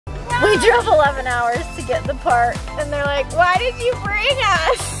We drove 11 hours to get the part, and they're like, why did you bring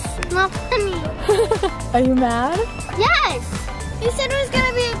us? Not funny. Are you mad? Yes. He said it was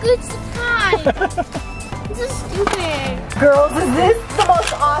gonna be a good surprise. This is stupid. Girls, is this the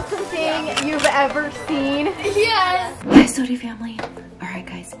most awesome thing you've ever seen? Yes. Hi, soty family. All right,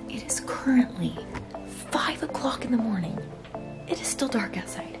 guys, it is currently 5 o'clock in the morning. It is still dark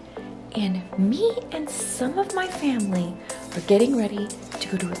outside. And me and some of my family are getting ready to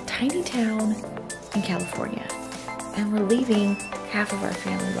go to a tiny town in California. And we're leaving half of our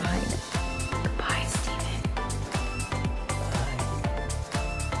family behind. Goodbye, Steven. Bye.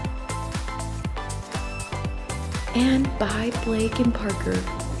 And bye, Blake and Parker.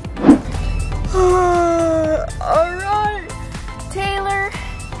 All right. Taylor,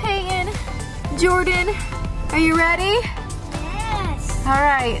 Peyton, Jordan, are you ready? Yes. All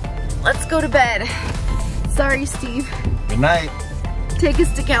right, let's go to bed. Sorry, Steve. Good night. Take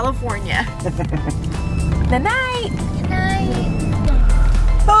us to California. Good night. Good night.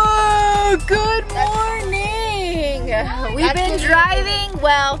 Oh, good morning. We've been driving,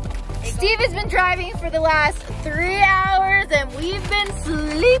 well, Steve has been driving for the last 3 hours and we've been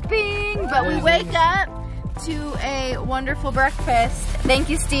sleeping, but we wake up to a wonderful breakfast. Thank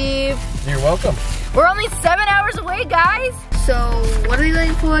you, Steve. You're welcome. We're only 7 hours away, guys. So, what are we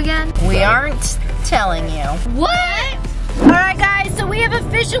going for again? We aren't telling you. What? All right, guys, so we have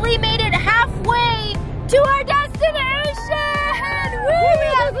officially made it halfway to our destination. Woo! We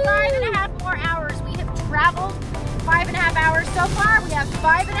have 5.5 more hours. We have traveled 5.5 hours so far. We have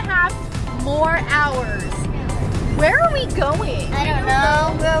 5.5 more hours. Where are we going? I don't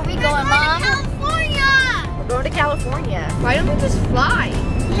know. Where are we going, Mom? California. We're going to California. Why don't we just fly?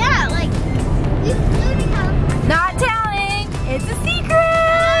 Yeah, like we flew to California. Not telling. It's a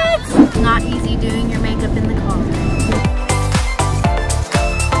secret. It's not easy doing your makeup in the car.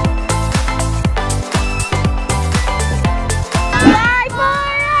 5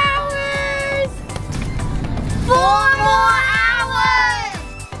 more hours. 4 more hours.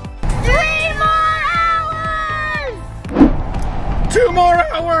 3 more hours. 2 more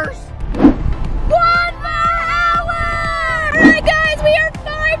hours. 1 more hour. All right, guys, we are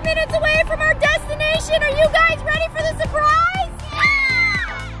 5 minutes away from our destination. Are you guys ready for the surprise?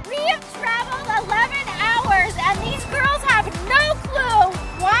 Yeah. We have traveled 11 hours, and these girls have no clue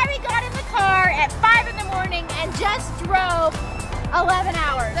why we got in the car at 5 in the morning and just drove 11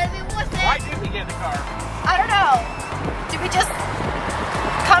 hours. Why did we get in the car? I don't know. Did we just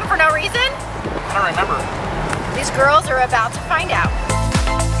come for no reason? I don't remember. These girls are about to find out.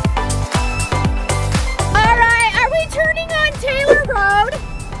 All right, are we turning on Taylor Road?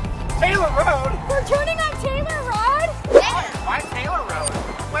 Taylor Road? We're turning on Taylor Road? Yeah. Why Taylor Road?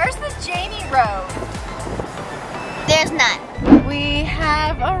 Where's the Jamie Road? There's none. We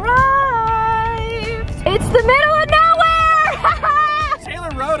have arrived. It's the middle of nowhere.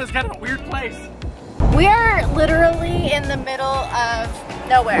 Taylor Road is kind of a weird place. We are literally in the middle of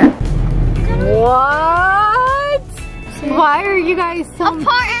nowhere. What? Why are you guys so A part in the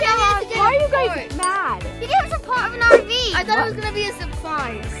RV. Why are you guys mad? He gave us a part of an RV. I thought it was gonna be a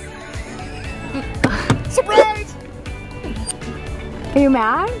surprise. Surprise! Are you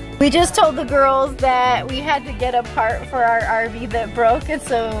mad? We just told the girls that we had to get a part for our RV that broke, and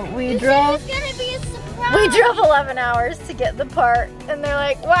so we drove. It's gonna be a surprise. We drove 11 hours to get the part, and they're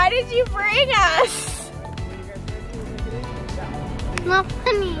like, why did you bring us? Not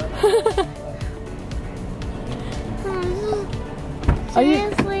funny.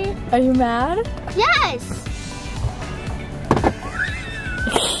 Seriously? Are you mad? Yes.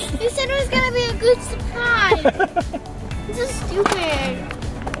 He said it was gonna be a good surprise. This is stupid.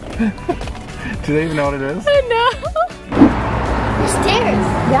 Do they even know what it is? I know. The stairs.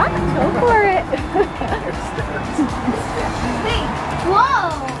 Yeah, go for it. Wait. Whoa.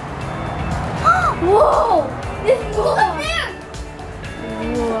 Whoa. This is cool.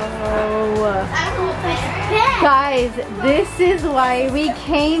 Whoa. I don't know what that is. Guys, this is why we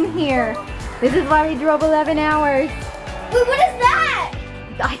came here. This is why we drove 11 hours. Wait, what is that?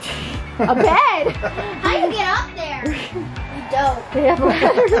 A bed. How do you get up there? You don't. They have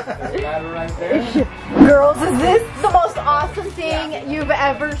ladders. Ladder right there. Girls, is this the most awesome thing you've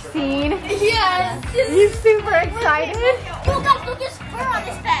ever seen? Yes. You super excited? Look up, look, there's fur on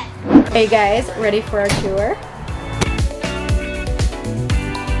this bed. Hey guys, ready for our tour?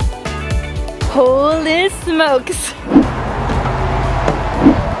 Holy smokes.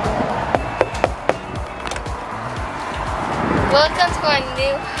 Welcome to our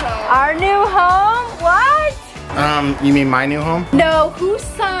new home. Our new home? What? You mean my new home? No, who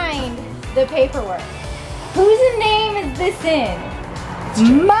signed the paperwork? Whose name is this in?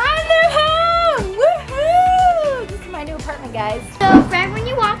 My new on, guys. So right when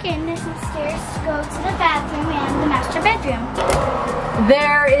you walk in, there's some stairs to go to the bathroom and the master bedroom.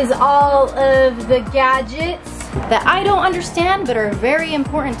 There is all of the gadgets that I don't understand but are very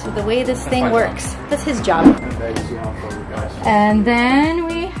important to the way this thing works. That's his job. And then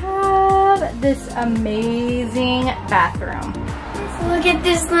we have this amazing bathroom. Look at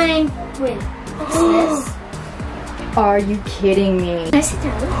this thing. Wait, what's this? Are you kidding me? Can I sit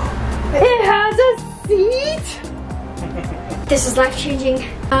down? It has a seat? This is life changing.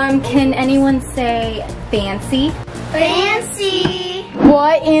 Can anyone say fancy? Fancy.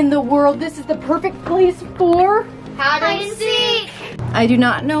 What in the world? This is the perfect place for Hide and seek. I do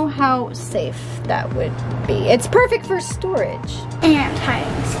not know how safe that would be. It's perfect for storage. And hide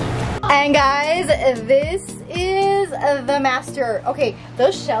and seek. And guys, this is the master. Okay,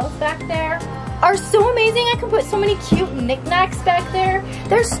 those shelves back there are so amazing. I can put so many cute knickknacks back there.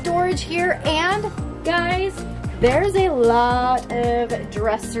 There's storage here, and guys, there's a lot of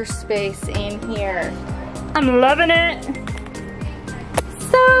dresser space in here. I'm loving it.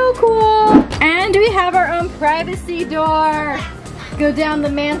 So cool. And we have our own privacy door. Go down the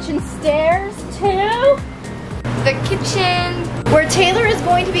mansion stairs to the kitchen, where Taylor is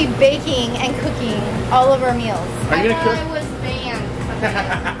going to be baking and cooking all of our meals. Are you gonna cook? I was banned.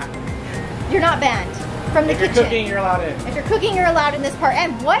 You're not banned from the If you're kitchen. cooking, you're allowed in. If you're cooking, you're allowed in this part.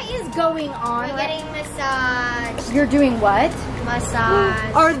 And what is going on? I'm getting massage. You're doing what?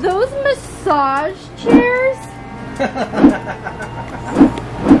 Massage. Are those massage chairs?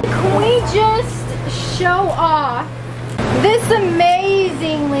 Can we just show off this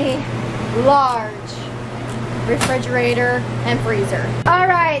amazingly large refrigerator and freezer? All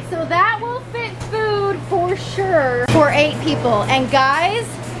right, so that will fit food for sure for 8 people. And guys,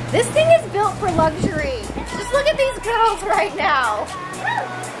 this thing is built for luxury. Just look at these girls right now.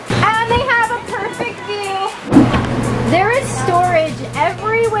 And they have a perfect view. There is storage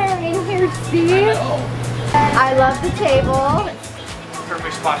everywhere in here, Steve. I love the table.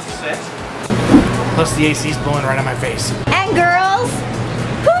 Perfect spot to sit. Plus the AC's blowing right on my face. And girls,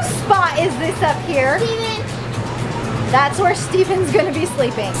 whose spot is this up here? Steven. That's where Steven's gonna be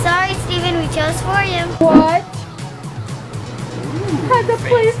sleeping. Sorry, Steven, we chose for you. What? Has a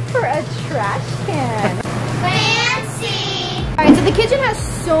place for a trash can. Fancy. All right, so the kitchen has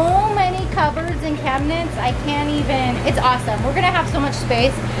so many cupboards and cabinets. I can't even, it's awesome. We're gonna have so much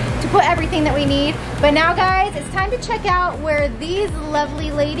space to put everything that we need. But now guys, it's time to check out where these lovely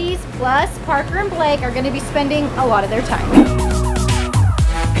ladies plus Parker and Blake are gonna be spending a lot of their time.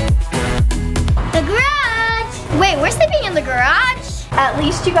 The garage. Wait, we're sleeping in the garage? At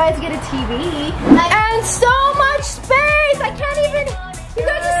least you guys get a TV. And so much space! I can't even, you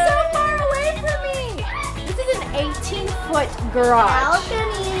guys are so far away from me. This is an 18-foot garage.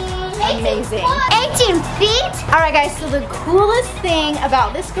 Balcony. Amazing. 18 feet? All right guys, so the coolest thing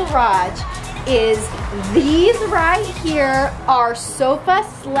about this garage is these right here are sofa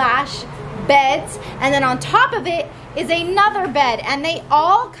slash beds, and then on top of it is another bed, and they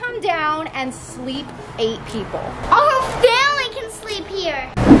all come down and sleep 8 people. Our whole family can sleep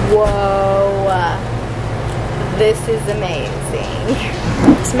here. Whoa, this is amazing.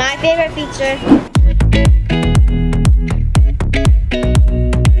 It's my favorite feature.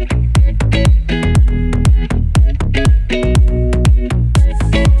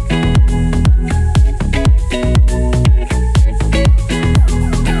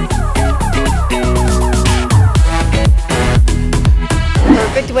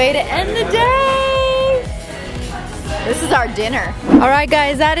 Perfect way to end the day. This is our dinner. All right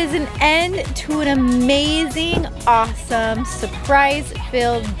guys, that is an end to an amazing, awesome,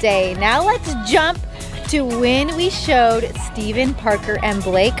 surprise-filled day. Now let's jump to when we showed Steven, Parker, and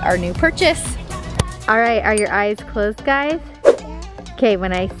Blake our new purchase. All right, are your eyes closed, guys? Okay,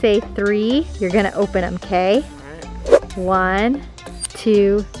 when I say 3, you're gonna open them, okay? 1,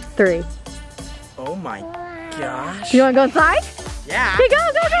 2, 3. Oh my gosh. You wanna go inside? Yeah. Okay, go,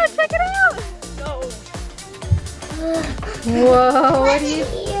 check it out. No. Whoa, what do you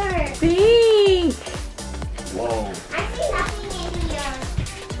Here. think? Whoa. I see nothing in here.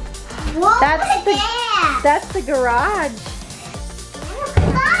 Whoa, That's what is the- that? That's the garage.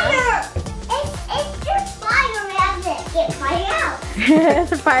 Fire! It's just fire around it. Get fire out.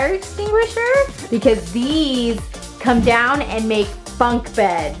 It's a fire extinguisher because these come down and make bunk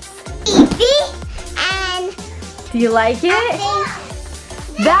beds. Easy and Do you like it? I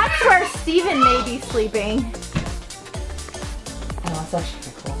That's where Steven may be sleeping. Oh, that's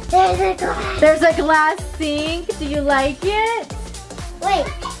actually cool. think there's a glass. There's a glass sink. Do you like it? Wait,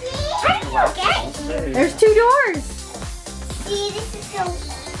 how did you get it? There's 2 doors. See, this is so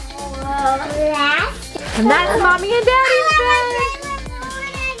glass. And that's Mommy and Daddy's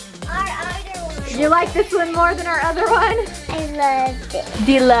bed. You like this one more than our other one? I loved it.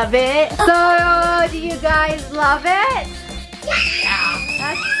 Do you love it? So, do you guys love it?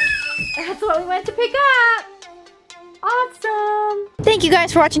 Yeah. That's what we went to pick up. Awesome. Thank you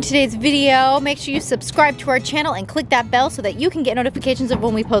guys for watching today's video. Make sure you subscribe to our channel and click that bell so that you can get notifications of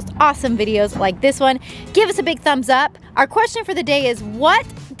when we post awesome videos like this one. Give us a big thumbs up. Our question for the day is, what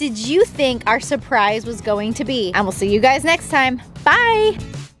did you think our surprise was going to be? And we'll see you guys next time. Bye.